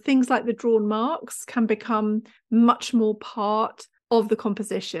 because the things like the drawn marks can become much more part of the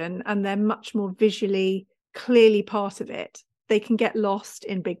composition, and they're much more visually clearly part of it they can get lost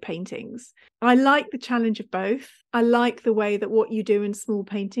in big paintings. I like the challenge of both. I like the way that what you do in small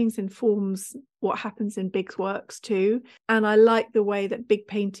paintings informs what happens in big works too. And I like the way that big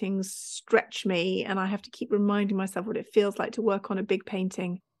paintings stretch me, and I have to keep reminding myself what it feels like to work on a big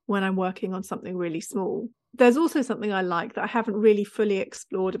painting when I'm working on something really small. There's also something I like that I haven't really fully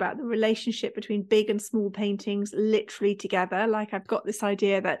explored about the relationship between big and small paintings literally together. Like, I've got this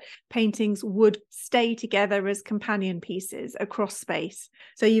idea that paintings would stay together as companion pieces across space.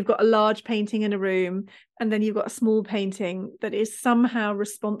 So you've got a large painting in a room, and then you've got a small painting that is somehow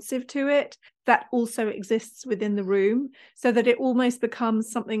responsive to it, that also exists within the room, so that it almost becomes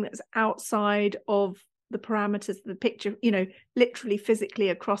something that's outside of the parameters of the picture, literally physically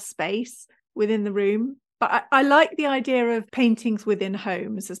across space within the room. But I like the idea of paintings within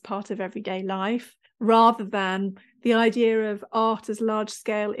homes as part of everyday life, rather than the idea of art as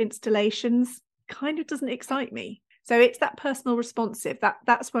large-scale installations. Kind of doesn't excite me. So it's that personal responsive.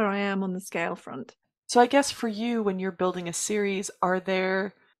 That's where I am on the scale front. So I guess for you, when you're building a series, are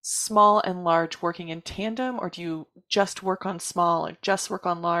there small and large working in tandem, or do you just work on small or just work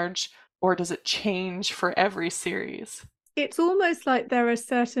on large, or does it change for every series? It's almost like there are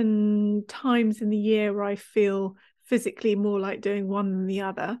certain times in the year where I feel physically more like doing one than the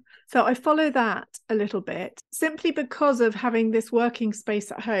other. So I follow that a little bit, simply because of having this working space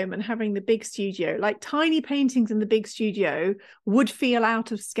at home and having the big studio. Like, tiny paintings in the big studio would feel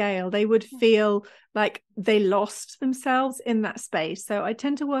out of scale. They would feel like they lost themselves in that space. So I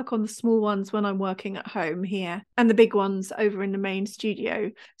tend to work on the small ones when I'm working at home here, and the big ones over in the main studio.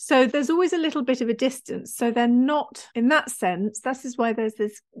 So there's always a little bit of a distance. So they're not, in that sense, that is why there's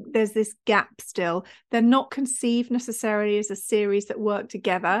this gap still. They're not conceived necessarily as a series that work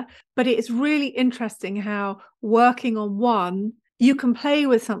together, but it's really interesting how working on one, you can play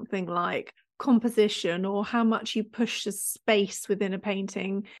with something like composition or how much you push the space within a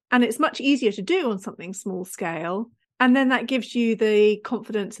painting, and it's much easier to do on something small scale, and then that gives you the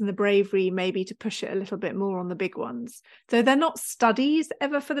confidence and the bravery maybe to push it a little bit more on the big ones. So they're not studies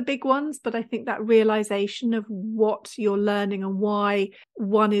ever for the big ones, but I think that realization of what you're learning and why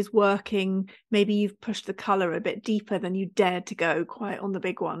one is working, maybe you've pushed the color a bit deeper than you dared to go quite on the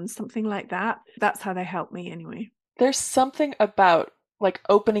big ones, something like that. That's how they help me anyway. There's something about like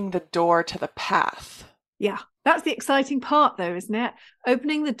opening the door to the path. Yeah, that's the exciting part though, isn't it?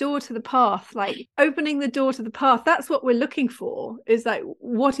 Opening the door to the path, that's what we're looking for, is like,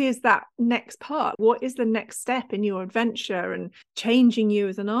 what is that next part? What is the next step in your adventure and changing you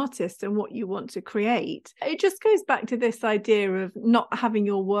as an artist and what you want to create? It just goes back to this idea of not having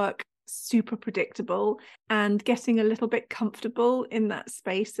your work super predictable and getting a little bit comfortable in that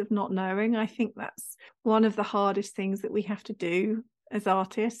space of not knowing. I think that's one of the hardest things that we have to do as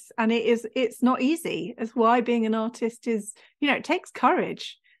artists, and it's not easy. As why being an artist is, it takes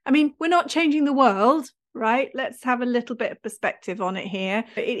courage. I mean, we're not changing the world, right? Let's have a little bit of perspective on it here.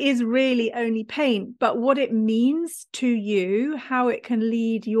 It is really only paint, but what it means to you, how it can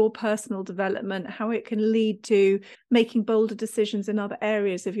lead your personal development, how it can lead to making bolder decisions in other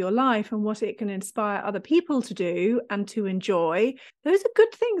areas of your life, and what it can inspire other people to do and to enjoy, those are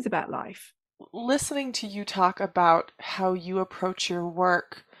good things about life. Listening to you talk about how you approach your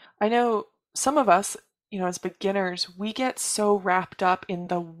work, I know some of us, as beginners, we get so wrapped up in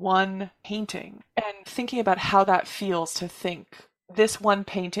the one painting and thinking about how that feels to think this one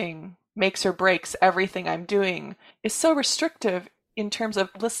painting makes or breaks everything I'm doing is so restrictive. In terms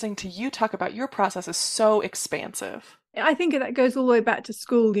of listening to you talk about your process is so expansive. I think that goes all the way back to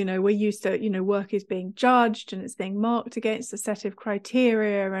school. We're used to, work is being judged and it's being marked against a set of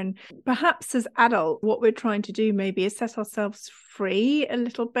criteria. And perhaps as adults, what we're trying to do maybe is set ourselves free a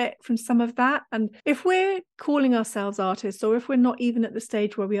little bit from some of that. And if we're calling ourselves artists, or if we're not even at the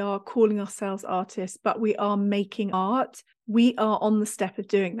stage where we are calling ourselves artists, but we are making art, we are on the step of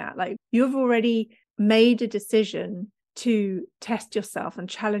doing that. Like, you've already made a decision to test yourself and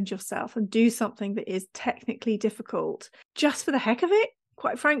challenge yourself and do something that is technically difficult just for the heck of it,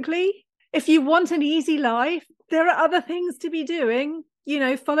 quite frankly. If you want an easy life, there are other things to be doing.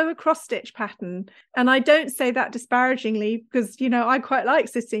 Follow a cross stitch pattern. And I don't say that disparagingly, because I quite like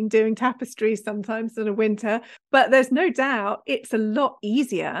sitting doing tapestries sometimes in the winter, but there's no doubt it's a lot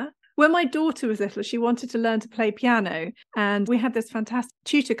easier. When my daughter was little, she wanted to learn to play piano, and we had this fantastic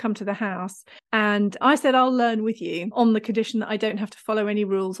tutor come to the house, and I said, I'll learn with you on the condition that I don't have to follow any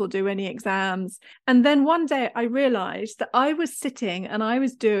rules or do any exams. And then one day I realized that I was sitting and I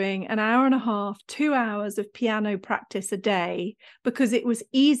was doing an hour and a half, 2 hours of piano practice a day, because it was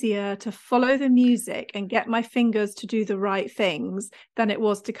easier to follow the music and get my fingers to do the right things than it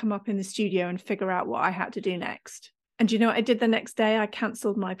was to come up in the studio and figure out what I had to do next. And you know what I did the next day? I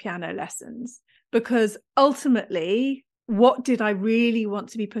cancelled my piano lessons, because ultimately, what did I really want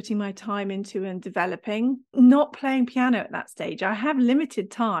to be putting my time into and developing? Not playing piano at that stage. I have limited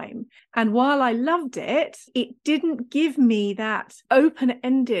time. And while I loved it, it didn't give me that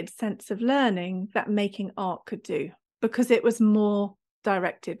open-ended sense of learning that making art could do, because it was more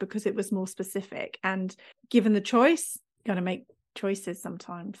directed, because it was more specific. And given the choice, you got to make choices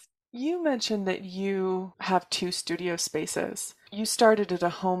sometimes. You mentioned that you have 2 studio spaces. You started at a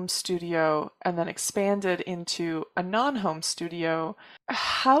home studio and then expanded into a non-home studio.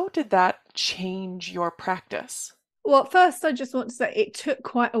 How did that change your practice? Well, first, I just want to say it took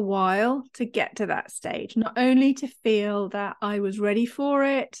quite a while to get to that stage, not only to feel that I was ready for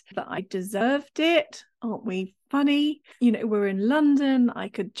it, that I deserved it. Aren't we funny? You know, we're in London. I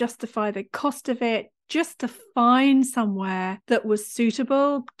could justify the cost of it. Just to find somewhere that was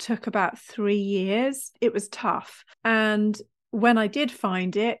suitable took about 3 years. It was tough. And when I did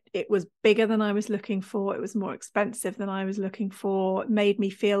find it, it was bigger than I was looking for. It was more expensive than I was looking for. It made me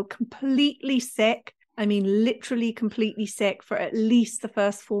feel completely sick. I mean, literally completely sick for at least the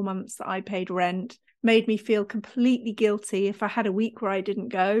first 4 months that I paid rent. Made me feel completely guilty if I had a week where I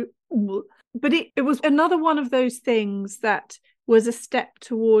didn't go. But it was another one of those things that was a step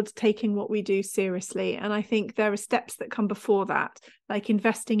towards taking what we do seriously. And I think there are steps that come before that, like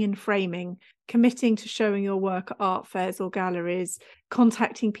investing in framing, committing to showing your work at art fairs or galleries,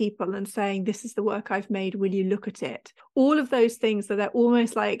 contacting people and saying, this is the work I've made, will you look at it? All of those things that are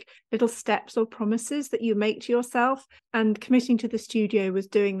almost like little steps or promises that you make to yourself. And committing to the studio was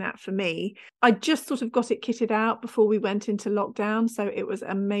doing that for me. I just sort of got it kitted out before we went into lockdown. So it was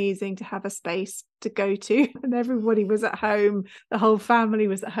amazing to have a space to go to, and everybody was at home. The whole family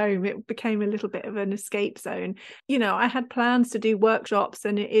was at home. It became a little bit of an escape zone. You know, I had plans to do workshops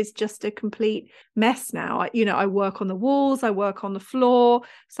and it is just a complete mess now. I work on the walls, I work on the floor.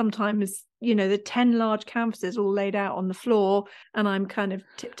 Sometimes, the 10 large canvases all laid out on the floor and I'm kind of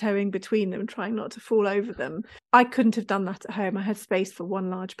tiptoeing between them, trying not to fall over them. I couldn't have done that at home. I had space for one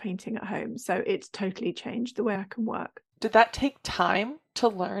large painting at home. So it's totally changed the way I can work. Did that take time to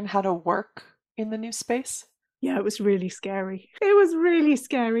learn how to work in the new space? Yeah, it was really scary. It was really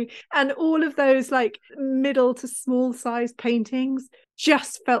scary. And all of those like middle to small size paintings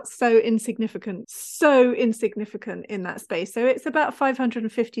just felt so insignificant in that space. So it's about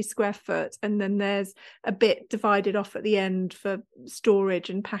 550 square foot. And then there's a bit divided off at the end for storage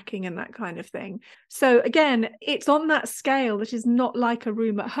and packing and that kind of thing. So again, it's on that scale that is not like a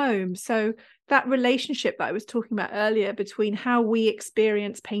room at home. So that relationship that I was talking about earlier between how we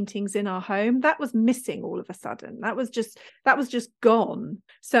experience paintings in our home, that was missing all of a sudden. That was just gone.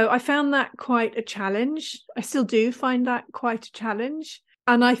 So I found that quite a challenge. I still do find that quite a challenge.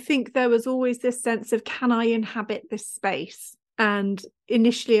 And I think there was always this sense of, can I inhabit this space? And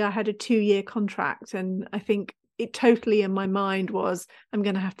initially I had a 2-year contract. And I think it totally in my mind was, I'm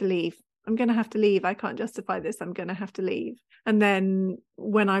going to have to leave. I can't justify this. I'm going to have to leave. And then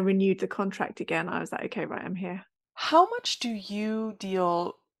when I renewed the contract again, I was like, okay, right, I'm here. How much do you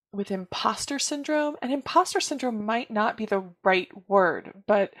deal with imposter syndrome? And imposter syndrome might not be the right word,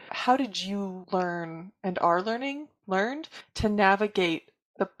 but how did you learned to navigate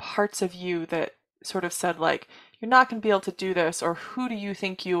the parts of you that sort of said like, you're not going to be able to do this, or who do you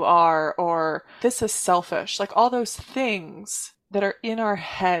think you are, or this is selfish, like all those things that are in our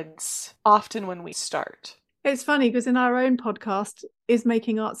heads often when we start? It's funny because in our own podcast, Is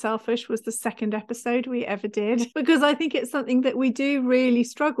Making Art Selfish was the 2nd episode we ever did, because I think it's something that we do really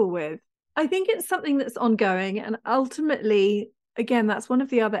struggle with. I think it's something that's ongoing, and ultimately, again, that's one of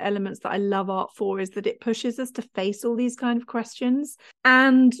the other elements that I love art for, is that it pushes us to face all these kind of questions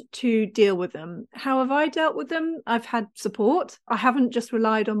and to deal with them. How have I dealt with them? I've had support. I haven't just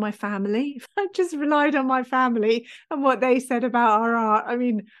relied on my family. I've just relied on my family and what they said about our art. I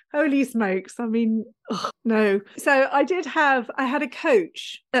mean, holy smokes. I mean, no. So I had a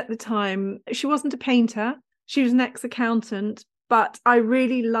coach at the time. She wasn't a painter. She was an ex-accountant. But I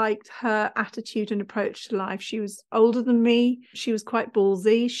really liked her attitude and approach to life. She was older than me. She was quite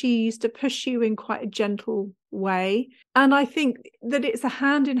ballsy. She used to push you in quite a gentle way. And I think that it's a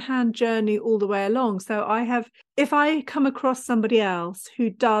hand-in-hand journey all the way along. So if I come across somebody else who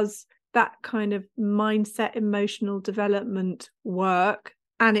does that kind of mindset, emotional development work,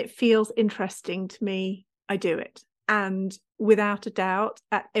 and it feels interesting to me, I do it. And without a doubt,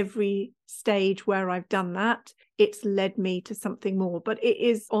 at every stage where I've done that, it's led me to something more. But it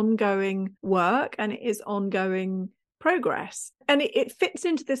is ongoing work and it is ongoing progress. And it fits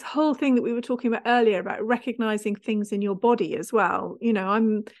into this whole thing that we were talking about earlier about recognizing things in your body as well. You know,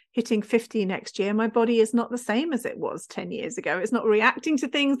 I'm hitting 50 next year. My body is not the same as it was 10 years ago. It's not reacting to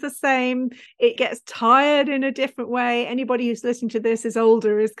things the same. It gets tired in a different way. Anybody who's listening to this is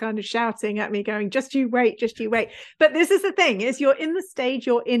older is kind of shouting at me going, just you wait, just you wait. But this is the thing, is you're in the stage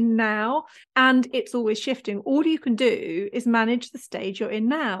you're in now, and it's always shifting. All you can do is manage the stage you're in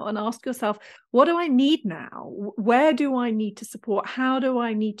now and ask yourself, what do I need now? Where do I need to support? How do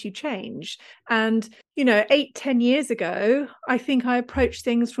I need to change? And, you know, 8-10 years ago, I think I approached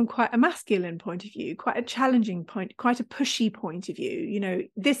things from quite a masculine point of view, quite a challenging point, quite a pushy point of view. You know,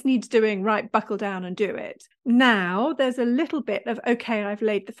 this needs doing, right, buckle down and do it. Now there's a little bit of, okay, I've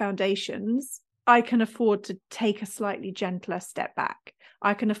laid the foundations. I can afford to take a slightly gentler step back.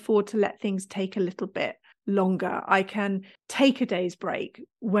 I can afford to let things take a little bit longer. I can take a day's break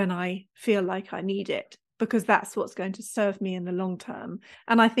when I feel like I need it, because that's what's going to serve me in the long term.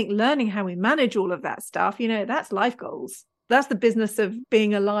 And I think learning how we manage all of that stuff, you know, that's life goals. That's the business of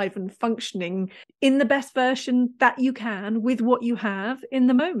being alive and functioning in the best version that you can with what you have in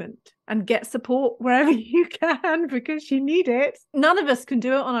the moment, and get support wherever you can because you need it. None of us can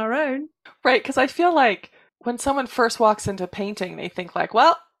do it on our own. Right, because I feel like when someone first walks into painting, they think like,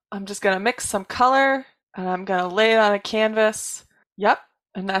 well, I'm just going to mix some color and I'm going to lay it on a canvas. Yep.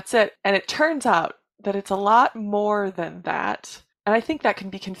 And that's it. And it turns out that it's a lot more than that. And I think that can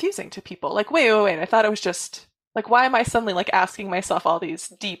be confusing to people. Like, wait. I thought it was just like, why am I suddenly like asking myself all these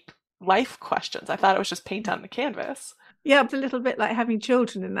deep life questions? I thought it was just paint on the canvas. Yeah, it's a little bit like having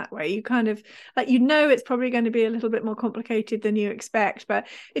children in that way. You kind of like, you know, it's probably going to be a little bit more complicated than you expect. But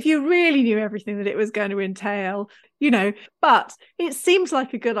if you really knew everything that it was going to entail, you know, but it seems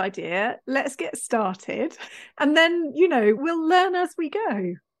like a good idea. Let's get started. And then, you know, we'll learn as we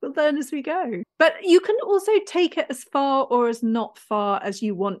go. But you can also take it as far or as not far as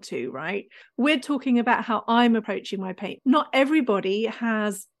you want to, right? We're talking about how I'm approaching my paint. Not everybody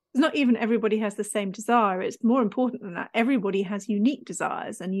has the same desire. It's more important than that. Everybody has unique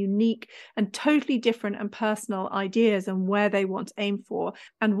desires and unique and totally different and personal ideas and where they want to aim for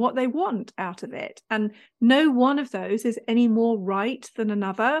and what they want out of it. And no one of those is any more right than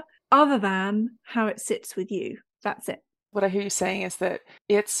another, other than how it sits with you. That's it. What I hear you saying is that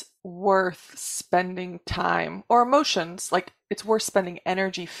it's worth spending time or emotions, like it's worth spending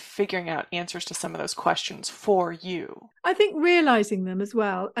energy figuring out answers to some of those questions for you. I think realizing them as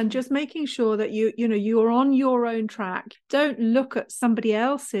well, and just making sure that you're on your own track. Don't look at somebody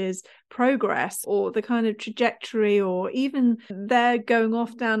else's progress or the kind of trajectory, or even they're going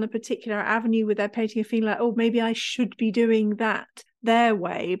off down a particular avenue with their painting and feeling like, oh, maybe I should be doing that their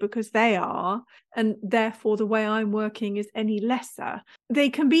way because they are, and therefore the way I'm working is any lesser.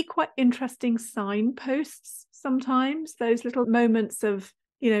 They can be quite interesting signposts sometimes, those little moments of,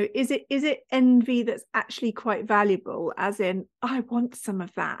 you know, is it envy that's actually quite valuable, as in, I want some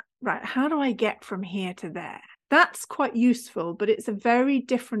of that, right? How do I get from here to there? That's quite useful, but it's a very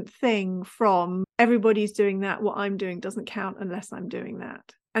different thing from everybody's doing that, what I'm doing doesn't count unless I'm doing that.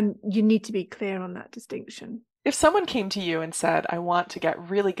 And you need to be clear on that distinction. If someone came to you and said, I want to get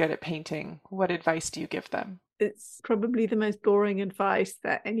really good at painting, what advice do you give them? It's probably the most boring advice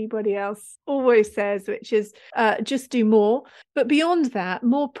that anybody else always says, which is just do more. But beyond that,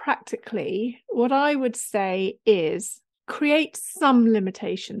 more practically, what I would say is create some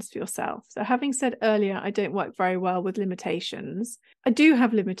limitations for yourself. So having said earlier, I don't work very well with limitations. I do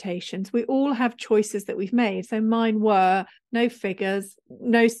have limitations. We all have choices that we've made. So mine were no figures,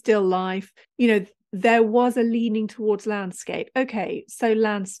 no still life. You know, there was a leaning towards landscape. Okay, so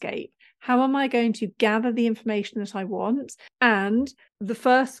landscape. How am I going to gather the information that I want? And the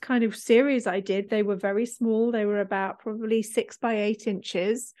first kind of series I did, they were very small. They were about probably 6 by 8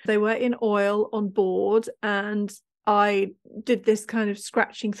 inches. They were in oil on board, and I did this kind of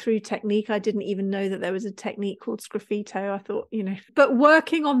scratching through technique. I didn't even know that there was a technique called sgraffito. I thought, you know, but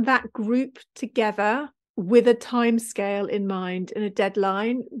working on that group together with a time scale in mind and a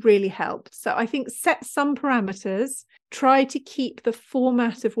deadline really helped. So I think set some parameters, try to keep the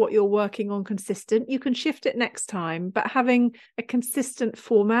format of what you're working on consistent. You can shift it next time, but having a consistent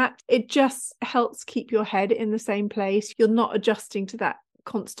format, it just helps keep your head in the same place. You're not adjusting to that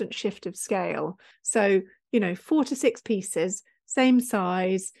constant shift of scale. So, you know, 4 to 6 pieces, same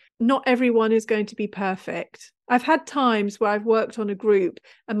size. Not everyone is going to be perfect. I've had times where I've worked on a group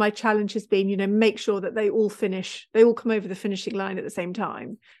and my challenge has been, you know, make sure that they all come over the finishing line at the same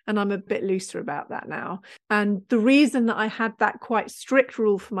time. And I'm a bit looser about that now. And the reason that I had that quite strict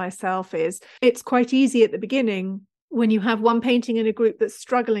rule for myself is it's quite easy at the beginning when you have one painting in a group that's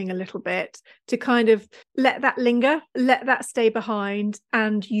struggling a little bit, to kind of let that linger, let that stay behind,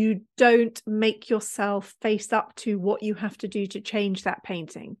 and you don't make yourself face up to what you have to do to change that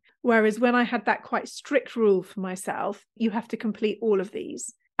painting. Whereas when I had that quite strict rule for myself, you have to complete all of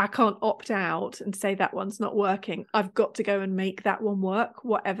these. I can't opt out and say that one's not working. I've got to go and make that one work,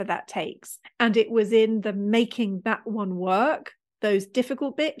 whatever that takes. And it was in the making that one work, those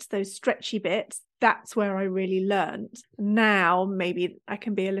difficult bits, those stretchy bits, that's where I really learned. Now, maybe I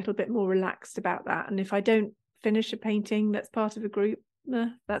can be a little bit more relaxed about that. And if I don't finish a painting that's part of a group,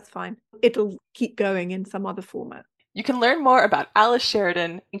 that's fine. It'll keep going in some other format. You can learn more about Alice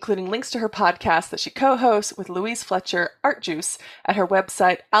Sheridan, including links to her podcast that she co-hosts with Louise Fletcher, Art Juice, at her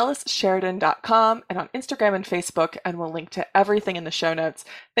website, alicesheridan.com, and on Instagram and Facebook, and we'll link to everything in the show notes.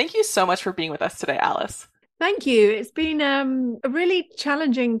 Thank you so much for being with us today, Alice. Thank you. It's been a really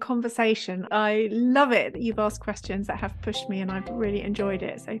challenging conversation. I love it that you've asked questions that have pushed me, and I've really enjoyed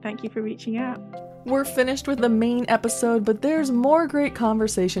it. So thank you for reaching out. We're finished with the main episode, but there's more great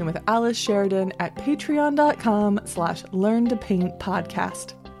conversation with Alice Sheridan at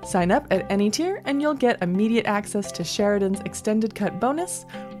patreon.com/learn-to-paint-podcast. Sign up at any tier and you'll get immediate access to Sheridan's extended cut bonus,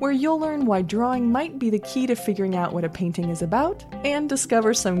 where you'll learn why drawing might be the key to figuring out what a painting is about, and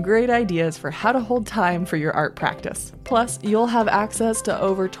discover some great ideas for how to hold time for your art practice. Plus, you'll have access to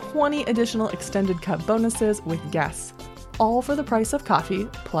over 20 additional extended cut bonuses with guests, all for the price of coffee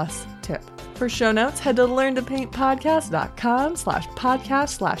plus tip. For show notes, head to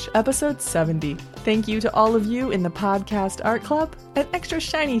learntopaintpodcast.com/podcast/episode 70. Thank you to all of you in the Podcast Art Club, and extra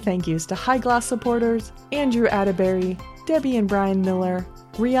shiny thank yous to High Gloss supporters Andrew Atterbury, Debbie and Brian Miller,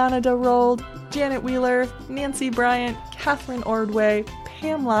 Rihanna DeRold, Janet Wheeler, Nancy Bryant, Catherine Ordway,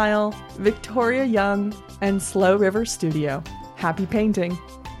 Pam Lyle, Victoria Young, and Slow River Studio. Happy painting!